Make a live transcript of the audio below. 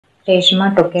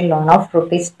Reshma took a loan of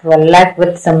rupees 12 lakh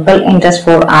with simple interest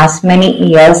for as many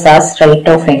years as rate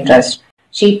of interest.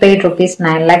 She paid rupees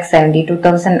 9 lakh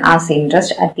 72,000 as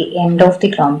interest at the end of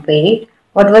the loan period.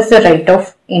 What was the rate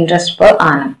of interest per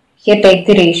annum? Here take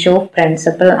the ratio of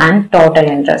principal and total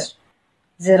interest.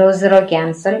 0, 0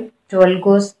 cancel. 12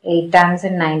 goes 8 times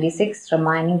in 96,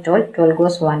 remaining 12. 12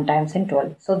 goes 1 times in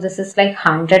 12. So this is like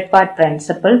 100 part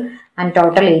principal and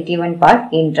total 81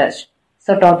 part interest.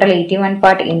 So total 81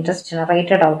 part interest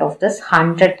generated out of this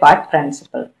 100 part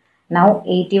principal. Now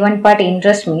 81 part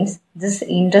interest means this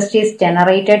interest is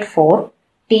generated for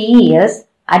T years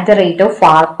at the rate of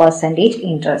R%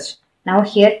 interest. Now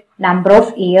here number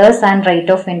of years and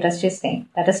rate of interest is same.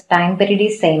 That is time period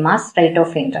is same as rate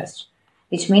of interest.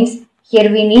 Which means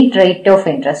here we need rate of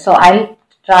interest. So I'll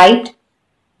write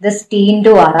this T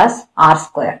into R as R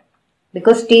square.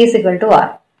 Because T is equal to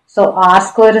R. So R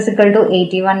square is equal to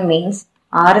 81 means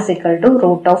R is equal to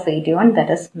root of 81, that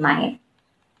is 9%.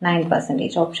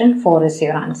 Option 4 is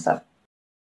your answer.